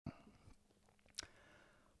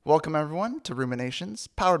Welcome, everyone, to Ruminations,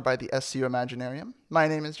 powered by the SCU Imaginarium. My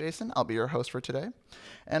name is Jason. I'll be your host for today.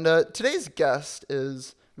 And today's guest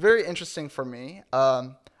is very interesting for me.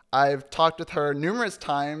 I've talked with her numerous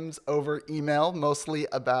times over email, mostly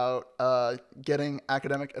about getting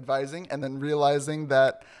academic advising, and then realizing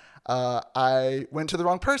that I went to the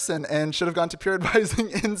wrong person and should have gone to peer advising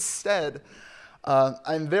instead.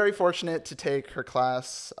 I'm very fortunate to take her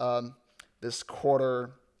class this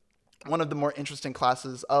quarter, one of the more interesting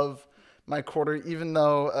classes of my quarter, even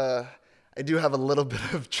though I do have a little bit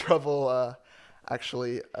of trouble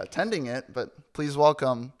actually attending it. But please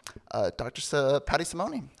welcome Dr. Patti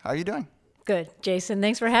Simone. How are you doing? Good, Jason.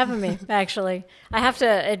 Thanks for having me. Actually, I have to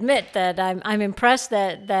admit that I'm impressed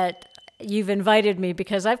that you've invited me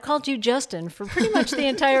because I've called you Justin for pretty much the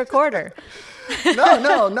entire quarter.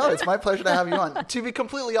 No. It's my pleasure to have you on. To be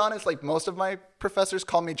completely honest, like most of my professors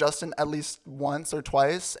call me Justin at least once or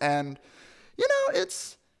twice, and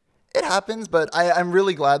it happens. But I'm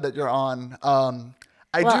really glad that you're on.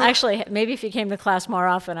 Actually, maybe if you came to class more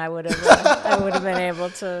often, I would have been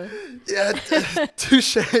able to. Yeah,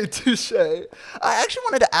 touche. I actually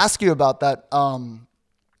wanted to ask you about that.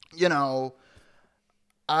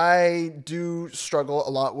 I do struggle a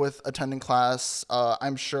lot with attending class.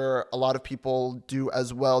 I'm sure a lot of people do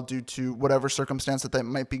as well due to whatever circumstance that they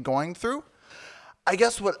might be going through. I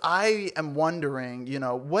guess what I am wondering,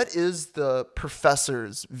 what is the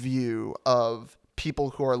professor's view of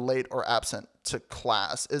people who are late or absent to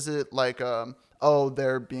class? Is it like,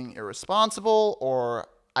 they're being irresponsible, or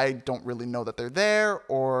I don't really know that they're there,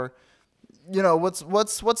 or, what's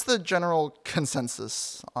the general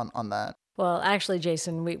consensus on that? Well, actually,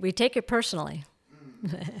 Jason, we take it personally.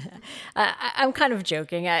 I'm kind of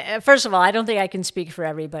joking. First of all, I don't think I can speak for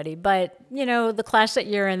everybody, but, the class that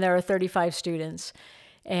you're in, there are 35 students,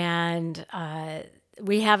 and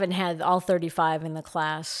we haven't had all 35 in the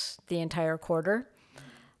class the entire quarter.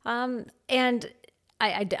 And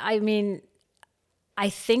I mean, I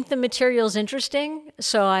think the material's interesting,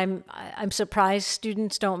 so I'm surprised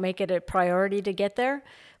students don't make it a priority to get there.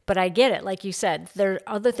 But I get it. Like you said, there are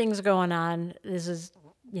other things going on. This is,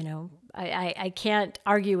 I can't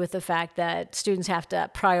argue with the fact that students have to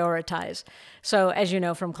prioritize. So as you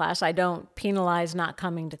know from class, I don't penalize not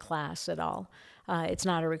coming to class at all. It's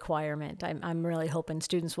not a requirement. I'm really hoping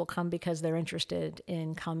students will come because they're interested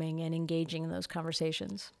in coming and engaging in those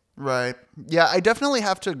conversations. Right. Yeah, I definitely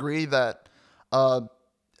have to agree that,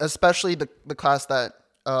 especially the class that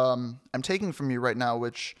I'm taking from you right now,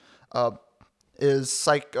 which is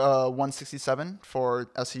Psych 167 for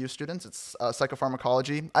SCU students. It's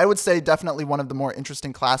psychopharmacology. I would say definitely one of the more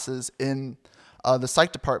interesting classes in the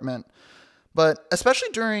psych department. But especially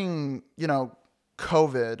during,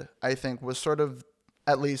 COVID, I think was sort of,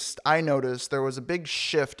 at least I noticed, there was a big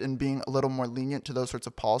shift in being a little more lenient to those sorts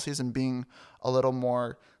of policies and being a little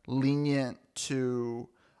more lenient to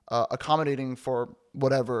accommodating for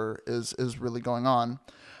whatever is really going on.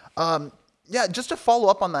 Just to follow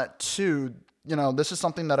up on that too, this is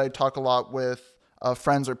something that I talk a lot with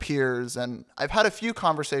friends or peers, and I've had a few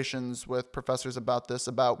conversations with professors about this,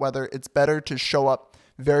 about whether it's better to show up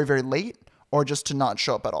very, very late or just to not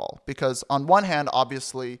show up at all. Because on one hand,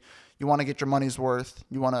 obviously, you want to get your money's worth.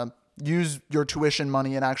 You want to use your tuition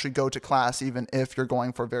money and actually go to class, even if you're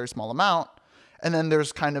going for a very small amount. And then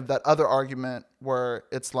there's kind of that other argument where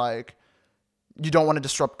it's like, you don't want to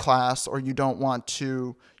disrupt class, or you don't want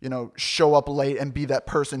to, show up late and be that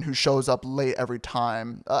person who shows up late every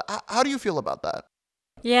time. How do you feel about that?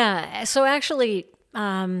 Yeah. So actually,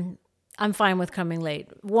 I'm fine with coming late.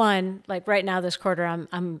 One, like right now this quarter,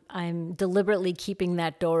 I'm deliberately keeping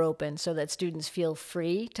that door open so that students feel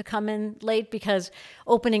free to come in late, because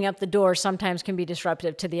opening up the door sometimes can be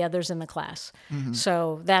disruptive to the others in the class. Mm-hmm.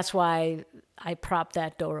 So that's why I prop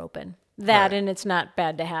that door open. That, right. And it's not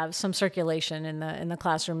bad to have some circulation in the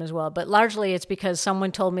classroom as well. But largely it's because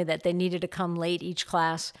someone told me that they needed to come late each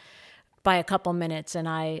class by a couple minutes, and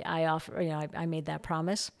I made that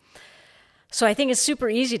promise. So I think it's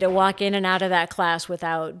super easy to walk in and out of that class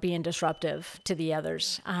without being disruptive to the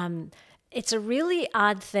others. It's a really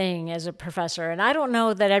odd thing as a professor, and I don't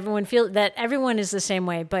know that everyone is the same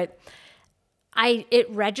way, but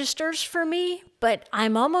it registers for me, but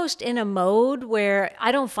I'm almost in a mode where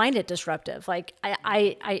I don't find it disruptive. Like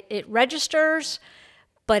it registers,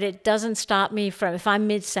 but it doesn't stop me from, if I'm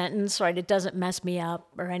mid-sentence, right, it doesn't mess me up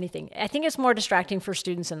or anything. I think it's more distracting for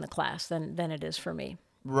students in the class than it is for me.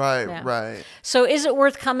 Right, yeah. Right. So is it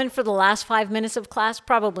worth coming for the last 5 minutes of class?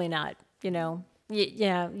 Probably not. You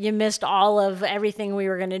missed all of everything we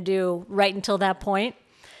were going to do right until that point.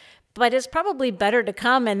 But it's probably better to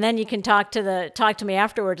come, and then you can talk to me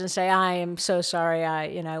afterwards and say, I am so sorry,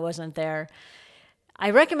 I wasn't there. I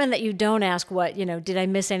recommend that you don't ask did I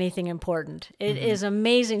miss anything important? It is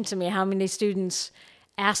amazing to me how many students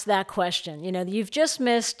ask that question. You've just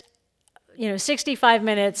missed, 65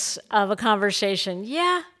 minutes of a conversation.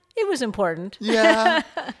 Yeah, it was important. Yeah.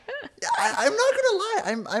 I'm not gonna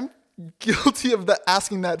lie. I'm guilty of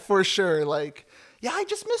asking that for sure. Like, yeah, I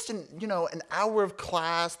just missed an hour of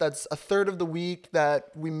class. That's a third of the week that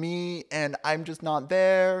we meet, and I'm just not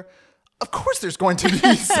there. Of course, there's going to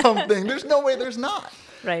be something. There's no way there's not.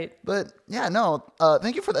 Right. But yeah, no.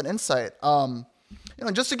 Thank you for that insight.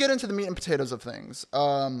 Just to get into the meat and potatoes of things.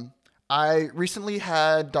 I recently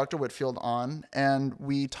had Dr. Whitfield on, and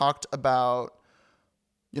we talked about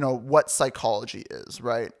what psychology is,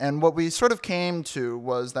 right? And what we sort of came to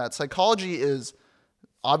was that psychology is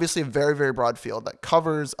obviously a very, very broad field that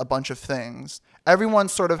covers a bunch of things. Everyone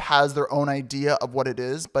sort of has their own idea of what it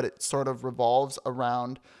is, but it sort of revolves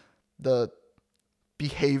around the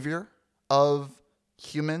behavior of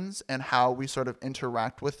humans and how we sort of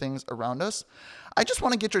interact with things around us. I just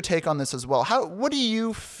want to get your take on this as well. What do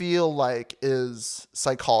you feel like is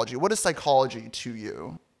psychology? What is psychology to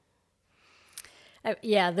you?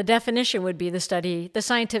 Yeah, the definition would be the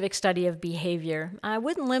scientific study of behavior. I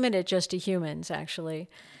wouldn't limit it just to humans, actually.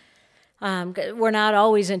 We're not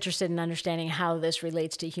always interested in understanding how this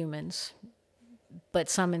relates to humans, but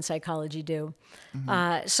some in psychology do.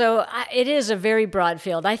 So it is a very broad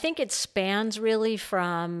field. I think it spans really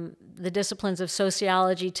from the disciplines of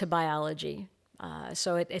sociology to biology.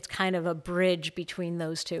 So it's kind of a bridge between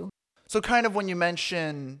those two. So kind of when you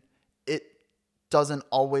mention it doesn't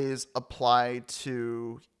always apply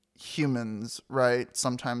to humans, right?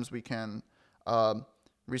 Sometimes we can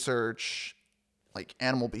research like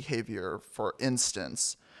animal behavior, for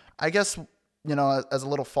instance. I guess, as a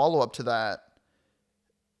little follow-up to that,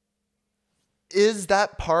 is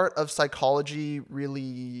that part of psychology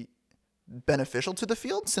really beneficial to the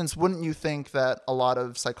field? Since wouldn't you think that a lot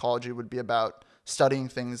of psychology would be about studying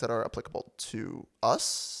things that are applicable to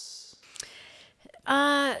us?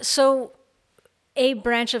 So a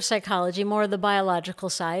branch of psychology, more the biological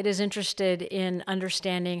side, is interested in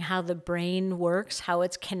understanding how the brain works, how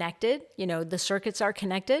it's connected. The circuits are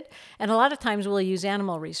connected. And a lot of times we'll use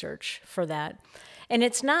animal research for that. And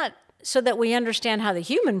it's not so that we understand how the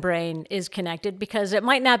human brain is connected, because it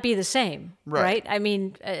might not be the same, right? I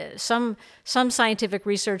mean, some scientific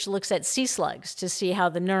research looks at sea slugs to see how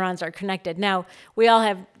the neurons are connected. Now, we all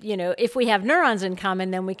have, if we have neurons in common,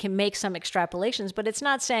 then we can make some extrapolations, but it's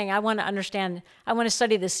not saying I want to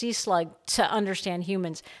study the sea slug to understand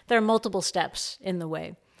humans. There are multiple steps in the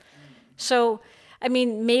way. So, I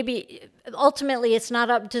mean, maybe ultimately it's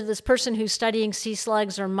not up to this person who's studying sea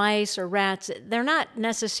slugs or mice or rats. They're not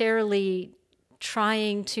necessarily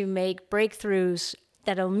trying to make breakthroughs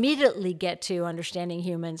that immediately get to understanding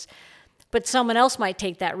humans, but someone else might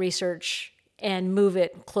take that research and move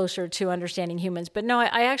it closer to understanding humans. But no,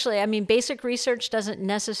 I mean, basic research doesn't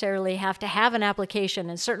necessarily have to have an application,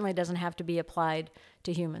 and certainly doesn't have to be applied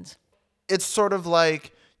to humans. It's sort of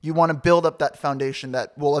like you want to build up that foundation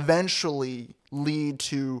that will eventually lead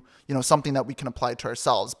to, something that we can apply to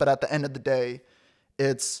ourselves. But at the end of the day,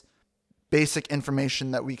 it's basic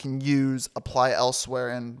information that we can use, apply elsewhere,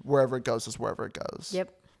 and wherever it goes is wherever it goes. Yep.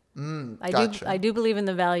 Gotcha. I do believe in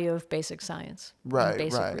the value of basic science, and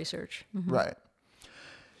basic research. Mm-hmm. Right.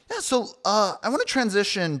 Yeah. So I want to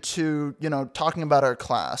transition to talking about our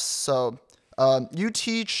class. So you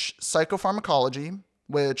teach psychopharmacology,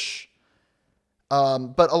 which,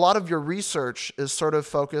 but a lot of your research is sort of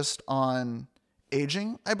focused on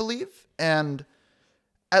aging, I believe, and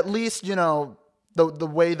at least the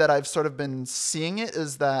way that I've sort of been seeing it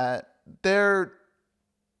is that they're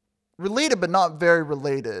related, but not very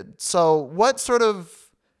related. So what sort of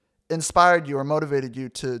inspired you or motivated you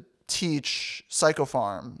to teach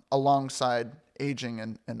psychopharm alongside aging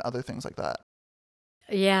and other things like that?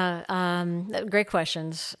 Yeah, great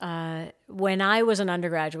questions. When I was an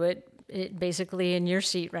undergraduate, basically in your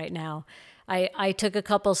seat right now, I took a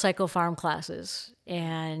couple psychopharm classes,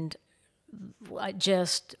 and I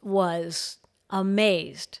just was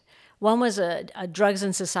amazed. One was a drugs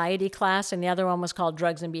and society class, and the other one was called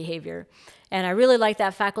drugs and behavior. And I really liked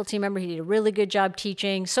that faculty member. He did a really good job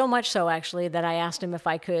teaching, so much so actually that I asked him if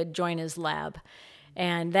I could join his lab.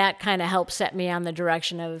 And that kind of helped set me on the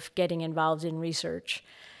direction of getting involved in research.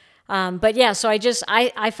 But yeah, so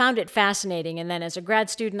I found it fascinating. And then as a grad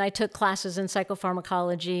student, I took classes in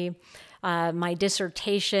psychopharmacology. My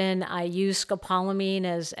dissertation, I used scopolamine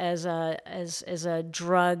as a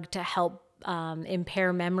drug to help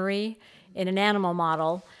impair memory in an animal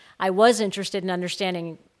model. I was interested in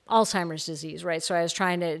understanding Alzheimer's disease, right? So I was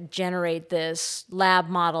trying to generate this lab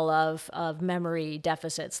model of memory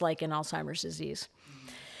deficits like in Alzheimer's disease.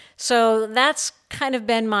 So that's kind of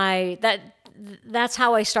been that's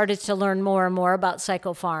how I started to learn more and more about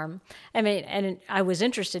psychopharm. I mean, and I was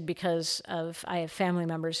interested because I have family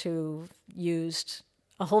members who used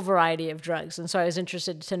a whole variety of drugs. And so I was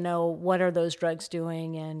interested to know what are those drugs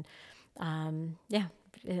doing and,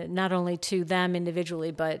 not only to them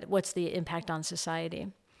individually, but what's the impact on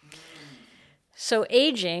society. So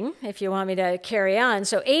aging, if you want me to carry on.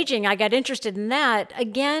 So aging, I got interested in that.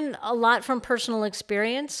 Again, a lot from personal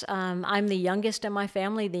experience. I'm the youngest in my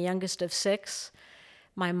family, the youngest of 6.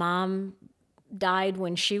 My mom died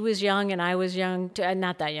when she was young, and I was young,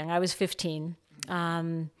 not that young, I was 15.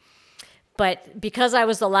 But because I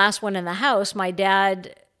was the last one in the house, my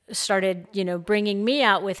dad started, bringing me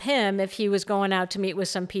out with him if he was going out to meet with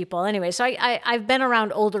some people. Anyway, so I've been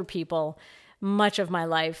around older people much of my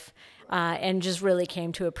life. And just really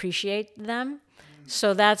came to appreciate them.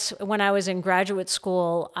 So that's when I was in graduate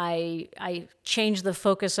school, I changed the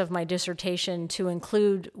focus of my dissertation to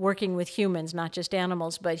include working with humans, not just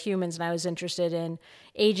animals, but humans. And I was interested in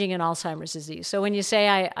aging and Alzheimer's disease. So when you say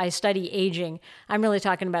I study aging, I'm really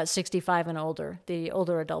talking about 65 and older, the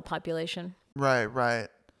older adult population. Right, right.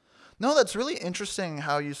 No, that's really interesting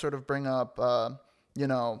how you sort of bring up,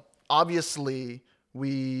 obviously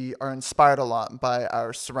we are inspired a lot by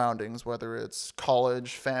our surroundings, whether it's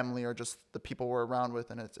college, family, or just the people we're around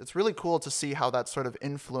with. And it's really cool to see how that sort of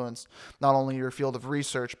influenced not only your field of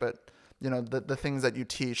research, but, the things that you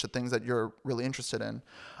teach, the things that you're really interested in.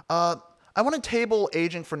 I want to table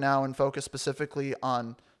aging for now and focus specifically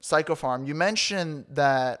on psychopharm. You mentioned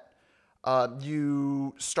that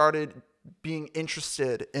you started being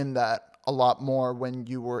interested in that a lot more when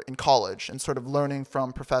you were in college and sort of learning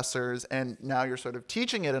from professors, and now you're sort of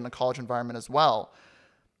teaching it in a college environment as well.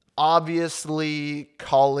 Obviously,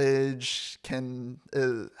 college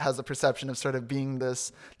has a perception of sort of being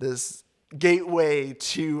this gateway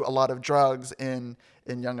to a lot of drugs in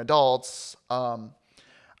young adults.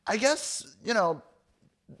 I guess,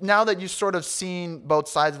 now that you've sort of seen both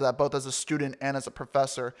sides of that, both as a student and as a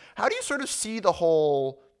professor, how do you sort of see the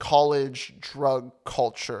whole college drug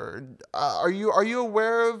culture? Are you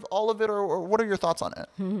aware of all of it, or what are your thoughts on it?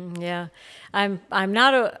 Yeah, I'm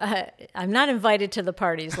not invited to the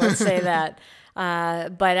parties. Let's say that,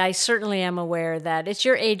 but I certainly am aware that it's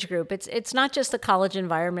your age group. It's not just the college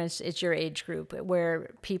environment. It's your age group where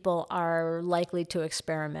people are likely to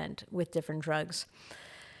experiment with different drugs.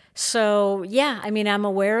 So yeah, I mean, I'm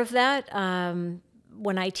aware of that.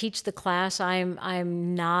 When I teach the class,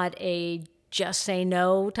 I'm not a just say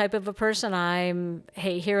no type of a person.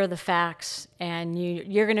 Hey, here are the facts, and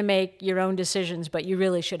you're going to make your own decisions, but you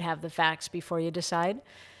really should have the facts before you decide.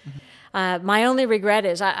 My only regret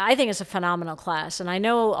is I think it's a phenomenal class, and I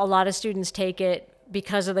know a lot of students take it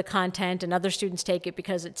because of the content, and other students take it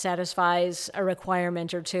because it satisfies a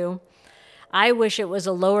requirement or two. I wish it was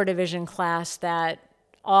a lower division class that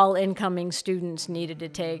all incoming students needed to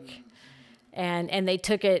take, and they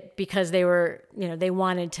took it because they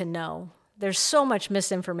wanted to know. There's so much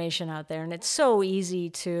misinformation out there, and it's so easy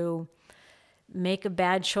to make a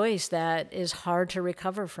bad choice that is hard to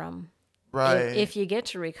recover from. Right. If you get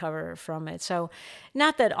to recover from it. So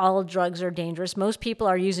not that all drugs are dangerous. Most people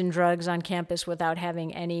are using drugs on campus without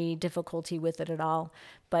having any difficulty with it at all.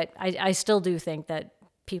 But I still do think that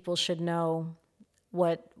people should know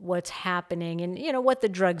what's happening and what the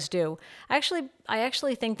drugs do. I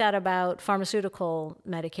actually think that about pharmaceutical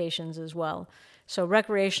medications as well. So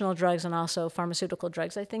recreational drugs and also pharmaceutical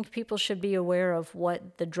drugs. I think people should be aware of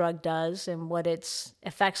what the drug does and what its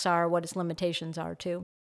effects are, what its limitations are too.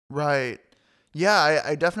 Right. Yeah,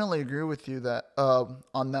 I definitely agree with you that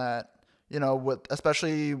on that.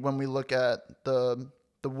 Especially when we look at the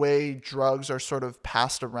way drugs are sort of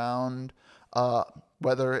passed around,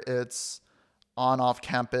 whether it's on off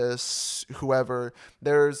campus, whoever,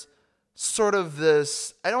 there's sort of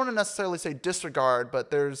this, I don't want to necessarily say disregard,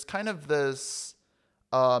 but there's kind of this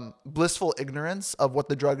blissful ignorance of what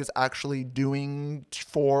the drug is actually doing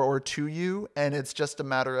for or to you. And it's just a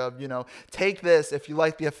matter of, take this. If you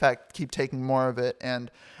like the effect, keep taking more of it.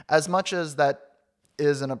 And as much as that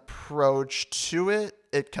is an approach to it,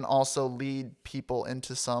 it can also lead people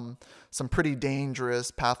into some pretty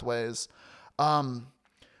dangerous pathways.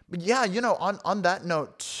 But yeah, on that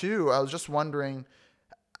note too, I was just wondering,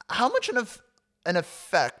 how much of an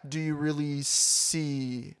effect do you really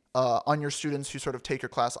see on your students who sort of take your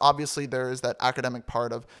class? Obviously, there is that academic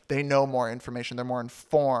part of they know more information, they're more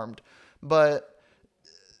informed. But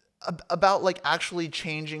about like actually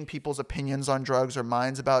changing people's opinions on drugs or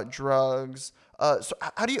minds about drugs. So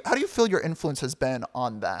how do you feel your influence has been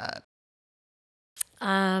on that?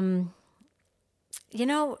 Um, you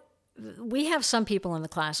know, we have some people in the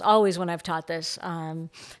class, always when I've taught this,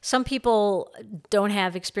 some people don't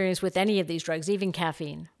have experience with any of these drugs, even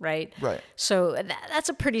caffeine, right? Right. So that's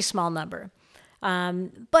a pretty small number.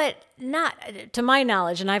 But not to my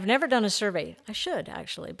knowledge, and I've never done a survey. I should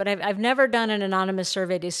actually, but I've never done an anonymous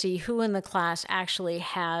survey to see who in the class actually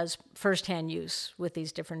has firsthand use with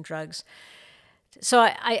these different drugs. So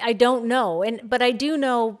I don't know, but I do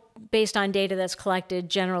know based on data that's collected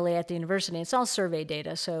generally at the university. It's all survey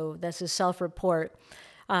data, so this is self-report.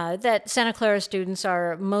 That Santa Clara students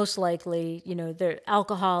are most likely, their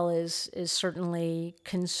alcohol is certainly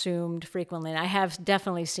consumed frequently. And I have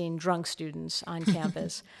definitely seen drunk students on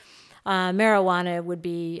campus. Marijuana would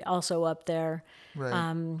be also up there.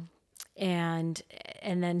 Right. And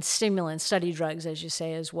then stimulants, study drugs, as you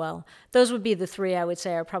say, as well. Those would be the three I would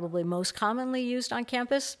say are probably most commonly used on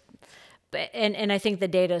campus. And I think the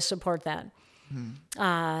data support that.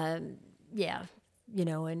 Yeah,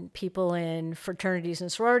 and people in fraternities and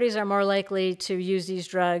sororities are more likely to use these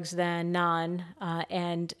drugs than non,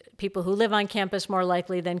 and people who live on campus more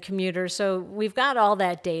likely than commuters. So we've got all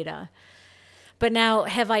that data. But now,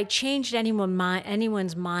 have I changed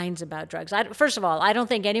anyone's minds about drugs? First of all, I don't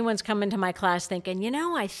think anyone's come into my class thinking,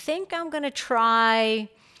 I think I'm going to try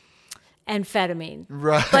amphetamine.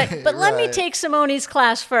 Right. But let me take Simone's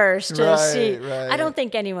class first to see. Right. I don't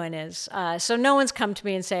think anyone is. So no one's come to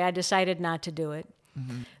me and say, I decided not to do it.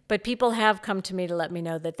 Mm-hmm. But people have come to me to let me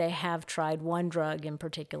know that they have tried one drug in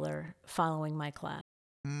particular following my class.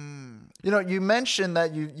 You mentioned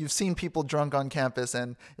that you've seen people drunk on campus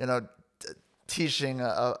and, teaching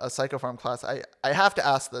a psychopharm class. I have to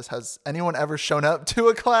ask this. Has anyone ever shown up to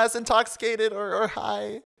a class intoxicated or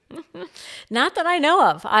high? Not that I know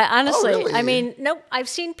of. I honestly, really? Nope. I've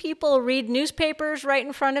seen people read newspapers right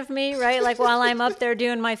in front of me, right? Like while I'm up there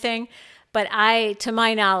doing my thing. But to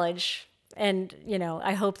my knowledge, and,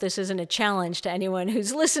 I hope this isn't a challenge to anyone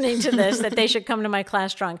who's listening to this, that they should come to my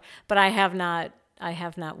class drunk. But I have not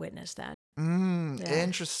witnessed that. Yeah.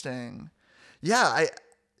 Interesting. Yeah.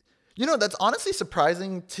 That's honestly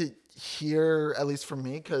surprising to hear, at least for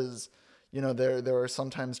me, because, there are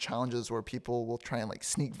sometimes challenges where people will try and like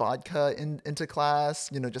sneak vodka into class,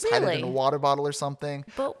 just hide it in a water bottle or something.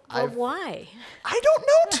 But why? I don't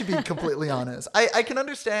know, to be completely honest. I can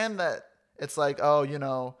understand that it's like,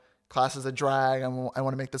 class is a drag. I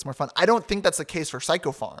want to make this more fun. I don't think that's the case for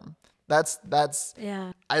psychopharm. That's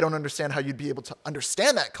yeah. I don't understand how you'd be able to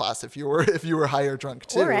understand that class if you were high or drunk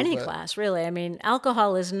too. Or any class, really.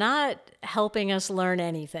 Alcohol is not helping us learn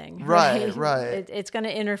anything. Right. It's going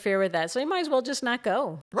to interfere with that. So you might as well just not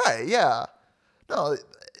go. Right, yeah. No.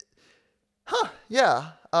 Yeah.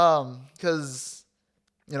 Because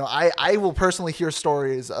I will personally hear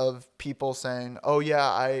stories of people saying, "Oh yeah,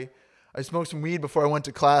 I smoked some weed before I went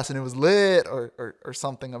to class and it was lit," or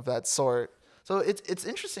something of that sort. So it's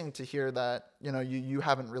interesting to hear that, you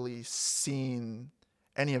haven't really seen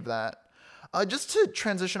any of that. Just to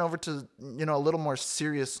transition over to, a little more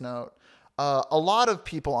serious note, a lot of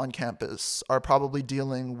people on campus are probably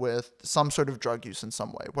dealing with some sort of drug use in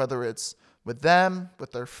some way, whether it's with them,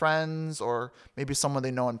 with their friends, or maybe someone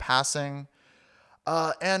they know in passing.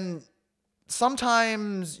 And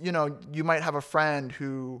sometimes, you might have a friend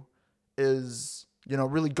who is,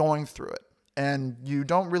 really going through it. And you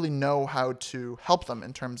don't really know how to help them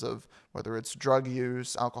in terms of whether it's drug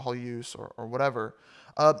use, alcohol use, or whatever.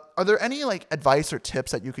 Are there any like advice or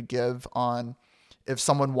tips that you could give on if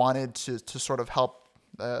someone wanted to sort of help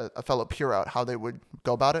a fellow peer out, how they would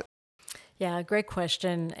go about it? Yeah, great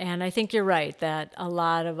question. And I think you're right that a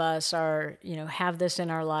lot of us are, have this in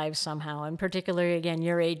our lives somehow. And particularly, again,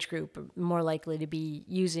 your age group are more likely to be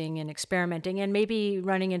using and experimenting and maybe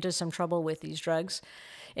running into some trouble with these drugs,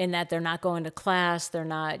 in that they're not going to class, they're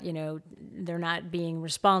not being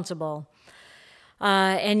responsible.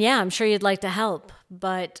 And yeah, I'm sure you'd like to help.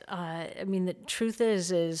 But the truth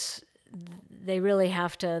is they really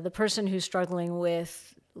have to, the person who's struggling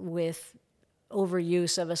with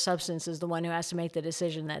overuse of a substance is the one who has to make the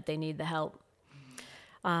decision that they need the help.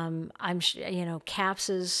 CAPS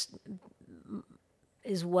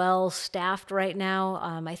is well staffed right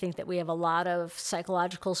now. I think that we have a lot of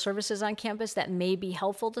psychological services on campus that may be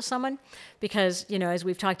helpful to someone because, as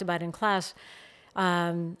we've talked about in class,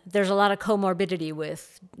 there's a lot of comorbidity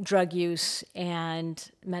with drug use and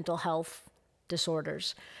mental health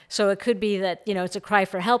disorders. So it could be that, it's a cry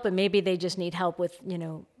for help, and maybe they just need help with,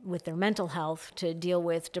 with their mental health to deal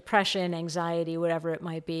with depression, anxiety, whatever it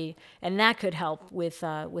might be. And that could help with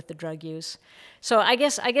the drug use. So I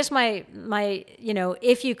guess my,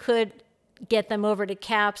 if you could get them over to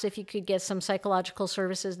CAPS, if you could get some psychological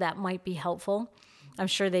services, that might be helpful. I'm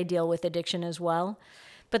sure they deal with addiction as well.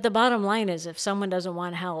 But the bottom line is, if someone doesn't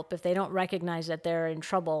want help, if they don't recognize that they're in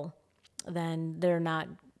trouble, then they're not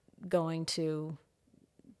going to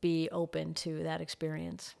be open to that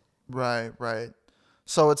experience. Right, right.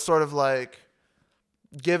 So it's sort of like,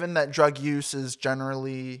 given that drug use is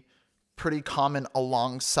generally pretty common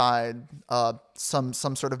alongside some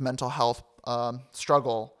sort of mental health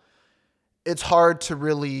struggle, it's hard to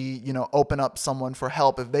really, open up someone for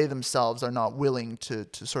help if they themselves are not willing to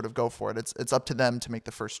sort of go for it. It's up to them to make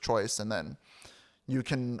the first choice, and then you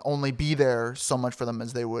can only be there so much for them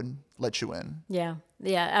as they would let you in. Yeah,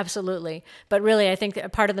 absolutely. But really, I think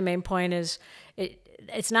that part of the main point is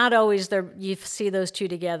it's not always you see those two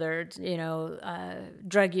together,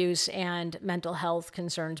 drug use and mental health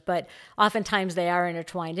concerns, but oftentimes they are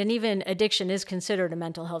intertwined. And even addiction is considered a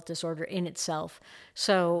mental health disorder in itself.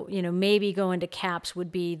 So, maybe going to CAPS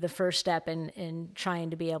would be the first step in trying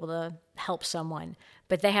to be able to help someone,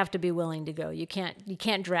 but they have to be willing to go. You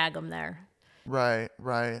can't drag them there. Right,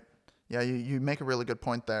 right. Yeah, you make a really good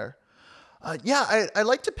point there. I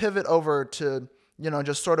like to pivot over to,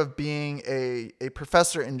 just sort of being a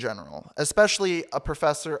professor in general, especially a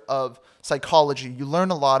professor of psychology. You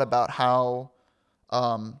learn a lot about how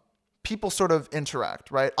people sort of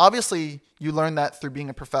interact, right? Obviously, you learn that through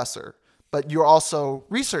being a professor, but you're also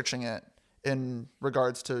researching it in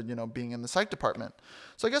regards to, being in the psych department.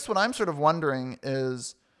 So I guess what I'm sort of wondering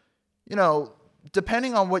is,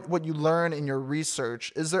 depending on what you learn in your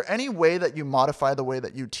research, is there any way that you modify the way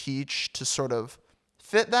that you teach to sort of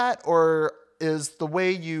fit that? Or is the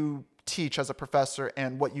way you teach as a professor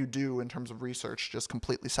and what you do in terms of research just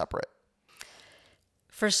completely separate?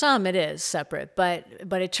 For some, it is separate, but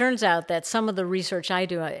it turns out that some of the research I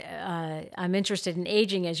do, I'm interested in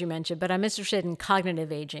aging, as you mentioned, but I'm interested in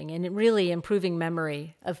cognitive aging and really improving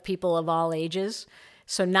memory of people of all ages.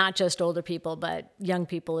 So not just older people, but young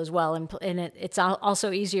people as well. And it's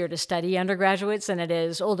also easier to study undergraduates than it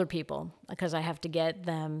is older people, because I have to get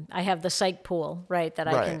them. I have the psych pool, right, that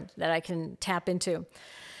I can tap into.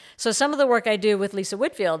 So some of the work I do with Lisa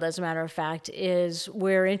Whitfield, as a matter of fact, is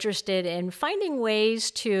we're interested in finding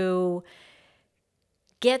ways to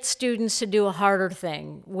get students to do a harder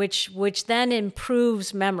thing, which then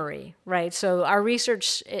improves memory, right? So our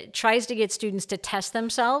research tries to get students to test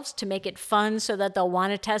themselves, to make it fun so that they'll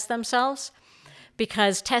want to test themselves,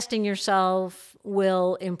 because testing yourself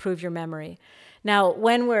will improve your memory. Now,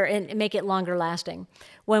 and make it longer lasting.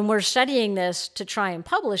 When we're studying this to try and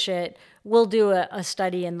publish it, we'll do a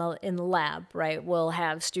study in the lab, right? We'll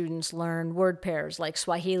have students learn word pairs like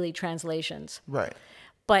Swahili translations. Right.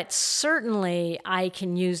 But certainly I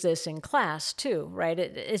can use this in class too, right?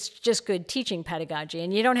 It's just good teaching pedagogy.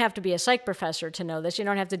 And you don't have to be a psych professor to know this. You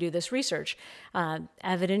don't have to do this research.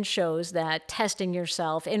 Evidence shows that testing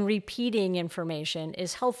yourself and repeating information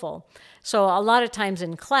is helpful. So a lot of times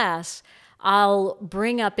in class, I'll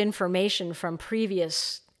bring up information from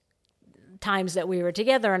previous times that we were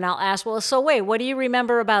together, and I'll ask, well, so wait, what do you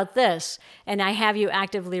remember about this? And I have you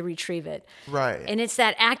actively retrieve it. Right. And it's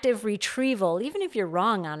that active retrieval, even if you're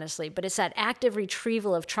wrong, honestly, but it's that active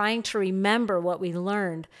retrieval of trying to remember what we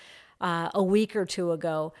learned a week or two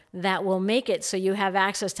ago that will make it so you have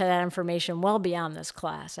access to that information well beyond this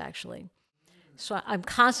class, actually. So I'm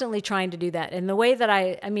constantly trying to do that. And the way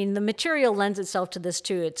that the material lends itself to this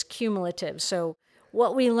too. It's cumulative. So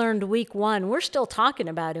what we learned week 1, we're still talking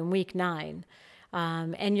about in week 9.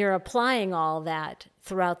 And you're applying all that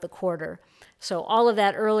throughout the quarter. So all of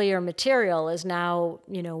that earlier material is now,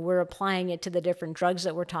 we're applying it to the different drugs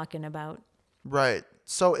that we're talking about. Right.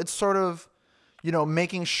 So it's sort of,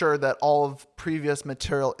 making sure that all of previous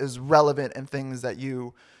material is relevant and things that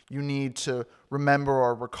you need to remember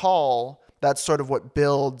or recall. That's sort of what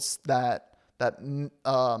builds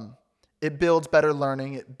it builds better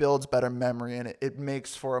learning, it builds better memory, and it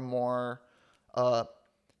makes for a more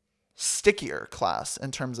stickier class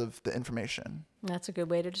in terms of the information. That's a good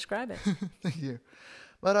way to describe it. Thank you.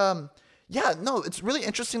 But it's really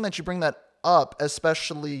interesting that you bring that up,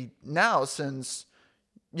 especially now since,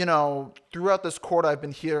 throughout this quarter I've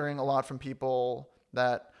been hearing a lot from people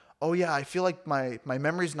that, oh yeah, I feel like my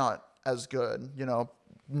memory's not as good,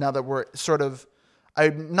 now that we're sort of,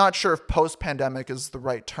 I'm not sure if post-pandemic is the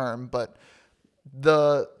right term, but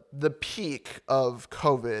the peak of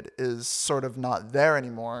COVID is sort of not there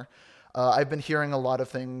anymore. I've been hearing a lot of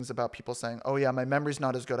things about people saying, oh yeah, my memory's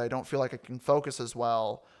not as good. I don't feel like I can focus as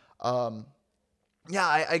well.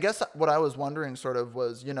 Yeah, I guess what I was wondering sort of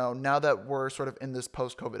was, now that we're sort of in this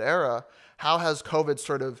post-COVID era, how has COVID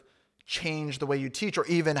sort of changed the way you teach, or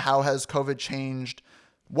even how has COVID changed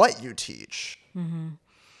what you teach?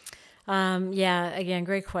 Yeah, again,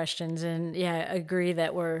 great questions. And yeah, I agree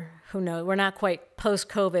that who knows, we're not quite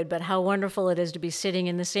post-COVID, but how wonderful it is to be sitting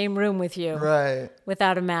in the same room with you Right.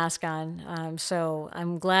 without a mask on. So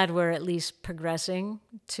I'm glad we're at least progressing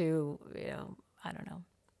to, I don't know,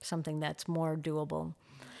 something that's more doable.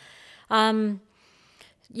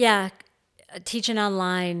 Yeah, teaching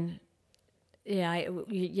online, yeah,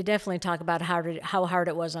 you definitely talk about how hard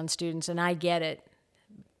it was on students, and I get it.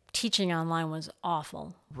 Teaching online was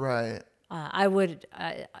awful. Right.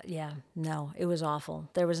 No, it was awful.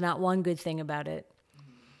 There was not one good thing about it.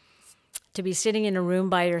 To be sitting in a room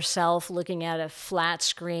by yourself looking at a flat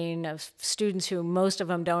screen of students who most of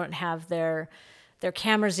them don't have their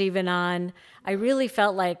cameras even on. I really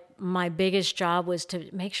felt like my biggest job was to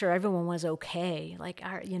make sure everyone was okay. Like,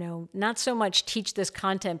 not so much teach this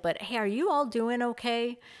content, but hey, are you all doing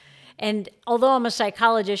okay? And although I'm a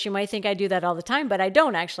psychologist, you might think I do that all the time, but I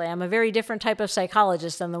don't actually. I'm a very different type of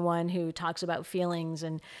psychologist than the one who talks about feelings.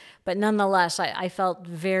 But nonetheless, I felt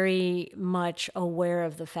very much aware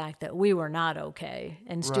of the fact that we were not okay,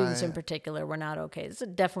 and students in Right. particular were not okay. It's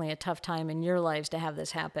definitely a tough time in your lives to have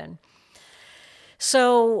this happen.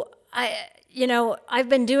 So I've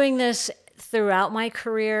been doing this throughout my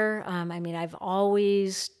career. I've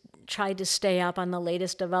always tried to stay up on the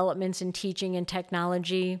latest developments in teaching and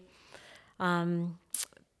technology.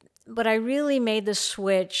 But I really made the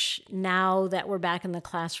switch now that we're back in the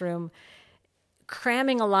classroom.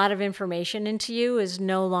 Cramming a lot of information into you is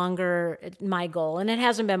no longer my goal, and it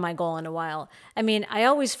hasn't been my goal in a while. I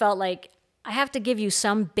always felt like I have to give you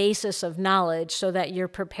some basis of knowledge so that you're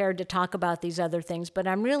prepared to talk about these other things, but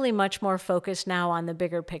I'm really much more focused now on the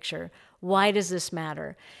bigger picture. Why does this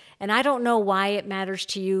matter? And I don't know why it matters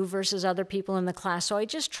to you versus other people in the class, so I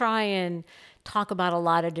just try and talk about a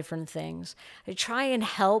lot of different things. I try and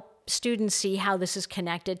help students see how this is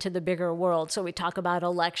connected to the bigger world. So we talk about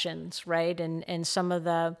elections, right? And some of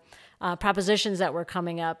the propositions that were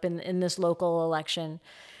coming up in this local election.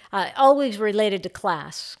 Always related to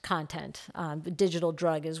class content. The digital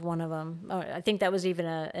drug is one of them. I think that was even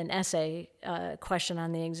an essay question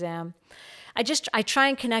on the exam. I try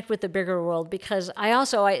and connect with the bigger world because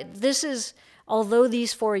although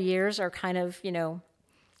these 4 years are kind of,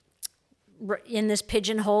 in this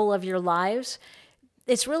pigeonhole of your lives,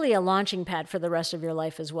 it's really a launching pad for the rest of your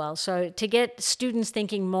life as well. So to get students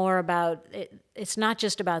thinking more about it, it's not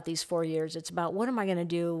just about these 4 years. It's about what am I going to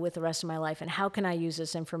do with the rest of my life and how can I use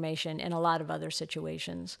this information in a lot of other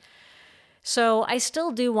situations. So I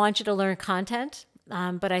still do want you to learn content,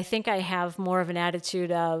 but I think I have more of an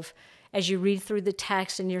attitude of, as you read through the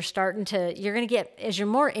text and as you're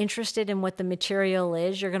more interested in what the material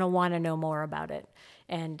is, you're going to want to know more about it.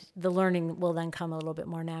 And the learning will then come a little bit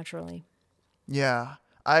more naturally. Yeah,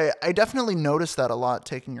 I definitely noticed that a lot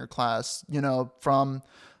taking your class, from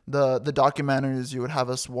the documentaries you would have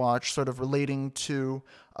us watch sort of relating to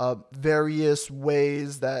various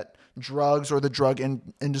ways that drugs or the drug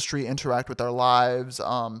industry interact with our lives.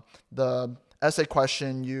 The essay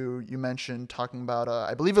question you mentioned talking about,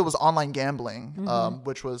 I believe it was online gambling,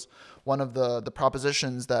 which was one of the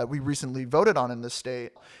propositions that we recently voted on in this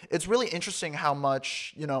state. It's really interesting how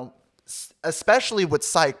much, especially with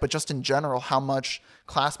psych, but just in general, how much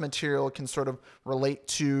class material can sort of relate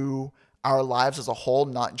to our lives as a whole,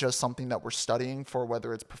 not just something that we're studying for,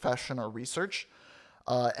 whether it's profession or research.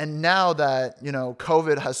 And now that,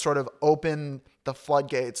 COVID has sort of opened the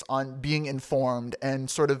floodgates on being informed and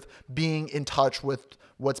sort of being in touch with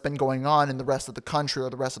what's been going on in the rest of the country or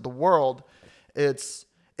the rest of the world, it's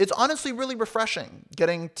honestly really refreshing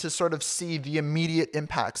getting to sort of see the immediate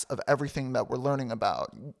impacts of everything that we're learning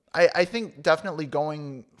about. I think definitely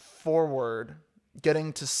going forward,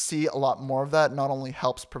 getting to see a lot more of that not only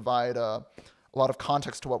helps provide a lot of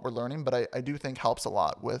context to what we're learning, but I do think helps a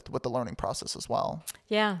lot with the learning process as well.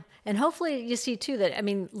 Yeah. And hopefully you see too that,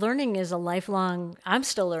 learning is a lifelong, I'm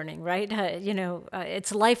still learning, right?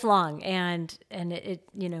 It's lifelong and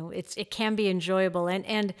it can be enjoyable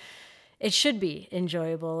and it should be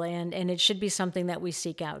enjoyable and it should be something that we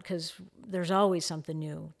seek out because there's always something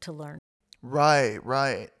new to learn. Right.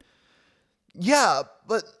 Yeah,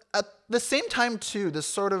 but at the same time too, this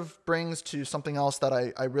sort of brings to something else that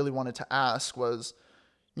I really wanted to ask was,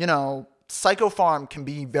 psychopharm can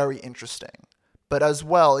be very interesting, but as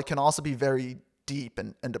well, it can also be very deep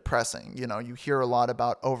and depressing. You hear a lot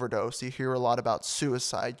about overdose, you hear a lot about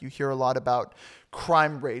suicide, you hear a lot about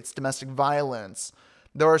crime rates, domestic violence.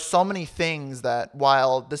 There are so many things that,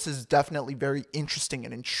 while this is definitely very interesting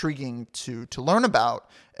and intriguing to learn about,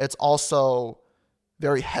 it's also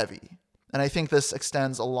very heavy. And I think this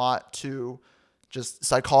extends a lot to just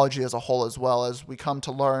psychology as a whole, as well. As we come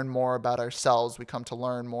to learn more about ourselves, we come to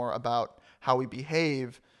learn more about how we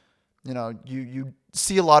behave. You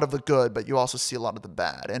see a lot of the good, but you also see a lot of the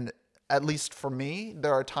bad. And at least for me,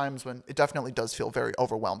 there are times when it definitely does feel very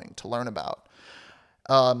overwhelming to learn about.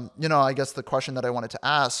 I guess the question that I wanted to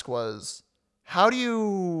ask was, how do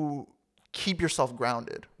you keep yourself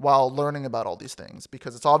grounded while learning about all these things?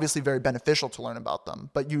 Because it's obviously very beneficial to learn about them,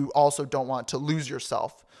 but you also don't want to lose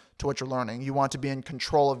yourself to what you're learning. You want to be in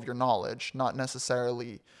control of your knowledge, not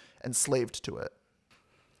necessarily enslaved to it.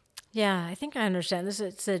 Yeah, I think I understand.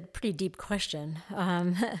 It's a pretty deep question,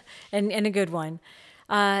 and a good one.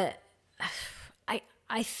 I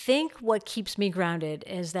think what keeps me grounded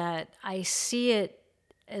is that I see it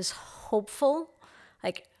as hopeful.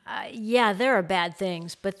 Like, yeah, there are bad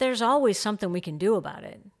things, but there's always something we can do about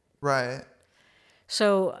it. Right.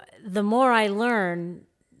 So the more I learn,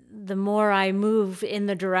 the more I move in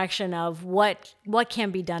the direction of what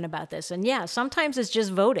can be done about this. And yeah, sometimes it's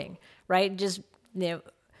just voting, right? Just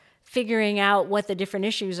figuring out what the different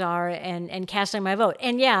issues are and casting my vote.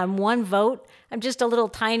 And yeah, I'm one vote. I'm just a little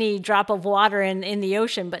tiny drop of water in the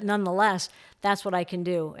ocean, but nonetheless, that's what I can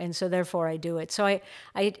do. And so therefore I do it. So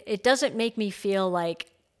it doesn't make me feel like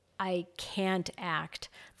I can't act.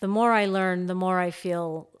 The more I learn, the more I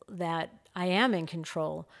feel that I am in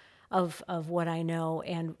control of what I know,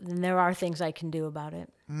 and there are things I can do about it.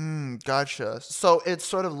 Gotcha. So it's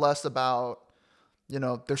sort of less about,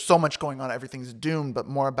 there's so much going on, everything's doomed, but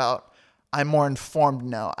more about, I'm more informed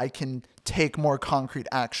now. I can take more concrete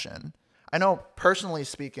action. I know, personally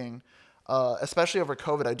speaking, especially over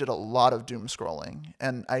COVID, I did a lot of doom scrolling,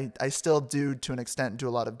 and I still do, to an extent, do a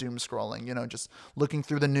lot of doom scrolling, just looking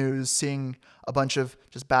through the news, seeing a bunch of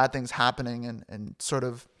just bad things happening, and sort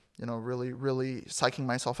of, really, really psyching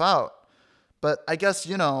myself out. But I guess,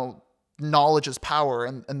 knowledge is power,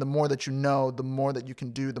 and the more that you know, the more that you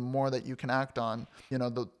can do, the more that you can act on.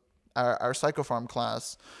 Our psychopharm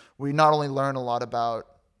class, we not only learn a lot about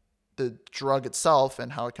the drug itself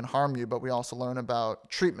and how it can harm you, but we also learn about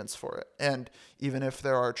treatments for it. And even if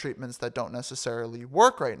there are treatments that don't necessarily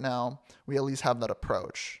work right now, we at least have that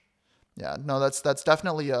approach. Yeah, no, that's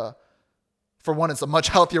definitely for one, it's a much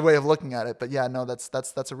healthier way of looking at it. But yeah, no,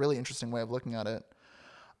 that's a really interesting way of looking at it.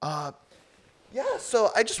 Yeah, so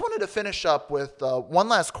I just wanted to finish up with one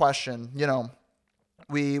last question.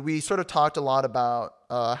 We sort of talked a lot about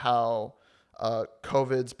how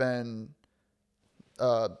COVID's been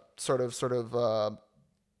sort of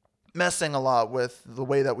messing a lot with the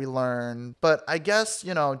way that we learn. But I guess,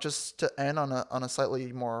 just to end on a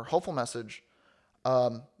slightly more hopeful message,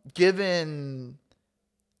 given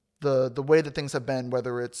the way that things have been,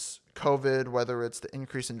 whether it's COVID, whether it's the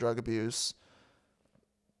increase in drug abuse,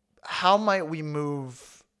 how might we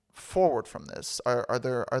move forward from this? Are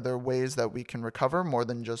there ways that we can recover more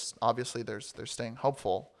than just, obviously there's staying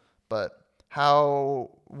hopeful, but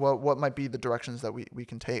what might be the directions that we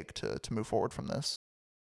can take to move forward from this?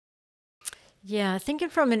 Yeah, thinking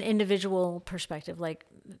from an individual perspective, like,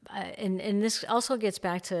 and this also gets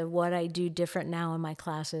back to what I do different now in my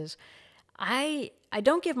classes. I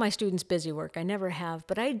don't give my students busy work. I never have,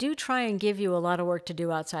 but I do try and give you a lot of work to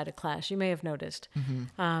do outside of class. You may have noticed.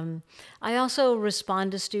 Mm-hmm. I also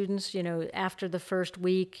respond to students, after the first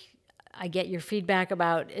week. I get your feedback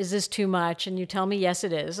about, is this too much? And you tell me, yes,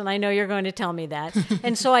 it is. And I know you're going to tell me that.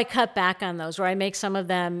 And so I cut back on those, or I make some of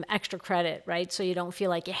them extra credit, right? So you don't feel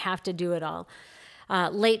like you have to do it all.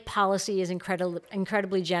 Late policy is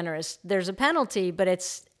incredibly generous. There's a penalty, but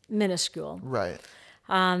it's minuscule. Right.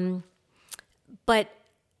 But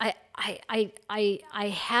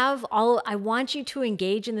I want you to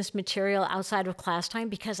engage in this material outside of class time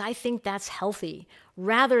because I think that's healthy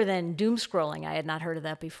rather than doom scrolling. I had not heard of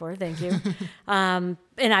that before. Thank you. And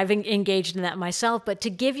I've engaged in that myself, but to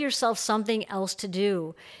give yourself something else to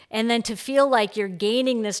do and then to feel like you're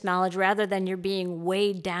gaining this knowledge rather than you're being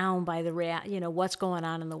weighed down by what's going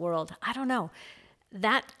on in the world. I don't know.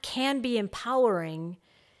 That can be empowering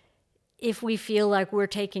if we feel like we're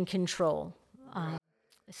taking control.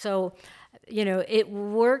 So, it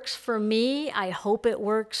works for me. I hope it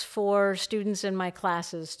works for students in my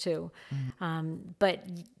classes too. But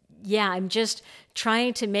yeah, I'm just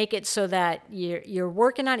trying to make it so that you're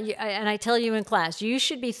working on it. And I tell you in class, you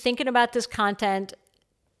should be thinking about this content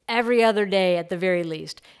every other day at the very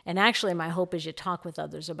least. And actually, my hope is you talk with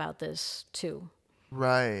others about this too.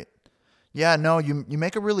 Right. Yeah, no, you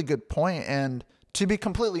make a really good point. And to be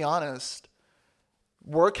completely honest,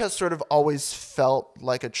 work has sort of always felt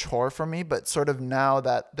like a chore for me, but sort of now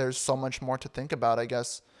that there's so much more to think about, I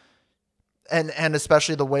guess, and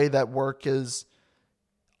especially the way that work is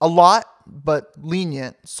a lot but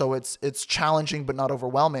lenient, so it's challenging but not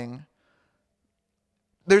overwhelming.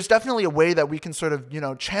 There's definitely a way that we can sort of,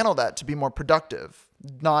 channel that to be more productive,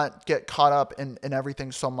 not get caught up in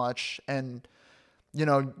everything so much, and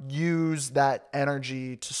use that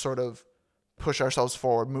energy to sort of push ourselves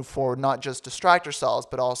forward, move forward, not just distract ourselves,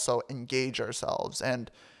 but also engage ourselves.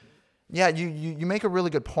 And yeah, you make a really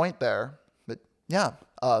good point there. But yeah,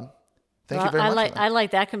 thank you very much for that. I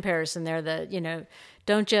like that comparison there. That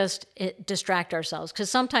don't just distract ourselves, because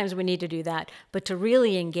sometimes we need to do that, but to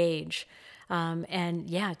really engage, and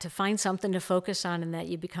to find something to focus on and that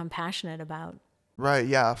you become passionate about. Right.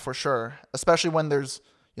 Yeah, for sure. Especially when there's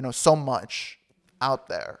so much out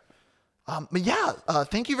there. But yeah,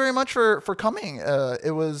 thank you very much for coming.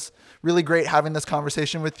 It was really great having this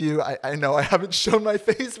conversation with you. I know I haven't shown my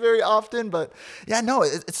face very often, but yeah, no,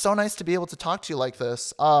 it's so nice to be able to talk to you like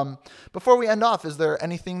this. Before we end off, is there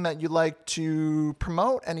anything that you'd like to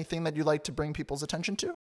promote? Anything that you'd like to bring people's attention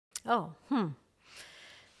to? Oh,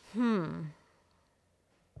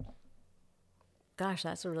 Gosh,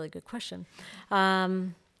 that's a really good question.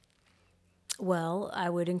 Well, I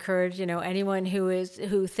would encourage, anyone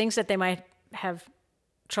who thinks that they might have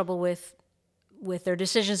trouble with their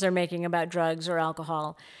decisions they're making about drugs or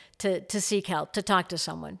alcohol, to seek help, to talk to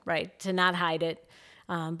someone, right? To not hide it,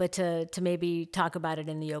 but to maybe talk about it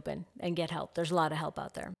in the open and get help. There's a lot of help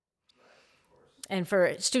out there. And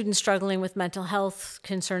for students struggling with mental health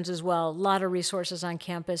concerns as well, a lot of resources on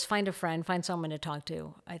campus. Find a friend, find someone to talk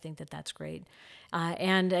to. I think that's great.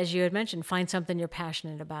 And as you had mentioned, find something you're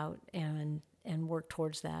passionate about and work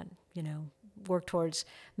towards that. Work towards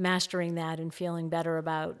mastering that and feeling better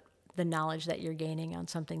about the knowledge that you're gaining on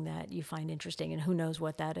something that you find interesting, and who knows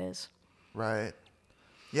what that is. Right.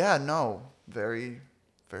 Yeah, no, very,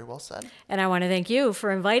 very well said. And I want to thank you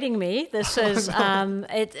for inviting me. This is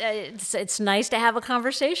it's nice to have a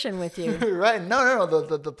conversation with you. Right. No.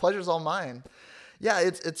 The pleasure's all mine. Yeah,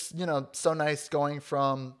 it's so nice going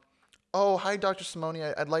from, oh, hi, Dr.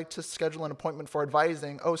 Simone, I'd like to schedule an appointment for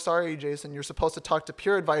advising. Oh, sorry, Jason, you're supposed to talk to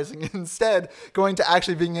Pure Advising instead, going to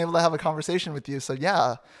actually being able to have a conversation with you. So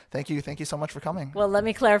yeah, thank you so much for coming. Well, let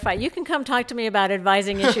me clarify. You can come talk to me about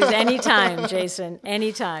advising issues anytime, Jason,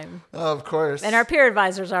 anytime. Oh, of course. And our peer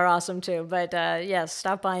advisors are awesome too. But yes,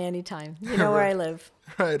 stop by anytime. You know where I live.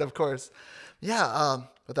 Right, of course. Yeah,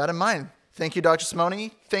 with that in mind, thank you, Dr.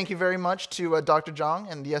 Simone. Thank you very much to Dr.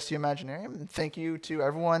 Zhang and the SU Imaginarium. And thank you to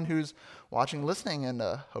everyone who's watching, listening, and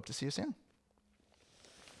hope to see you soon.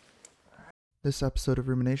 This episode of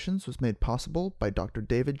Ruminations was made possible by Dr.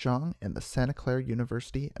 David Zhang and the Santa Clara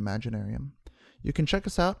University Imaginarium. You can check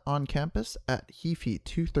us out on campus at HEFE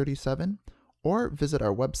 237 or visit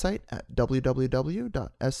our website at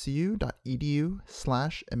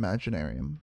www.scu.edu/Imaginarium.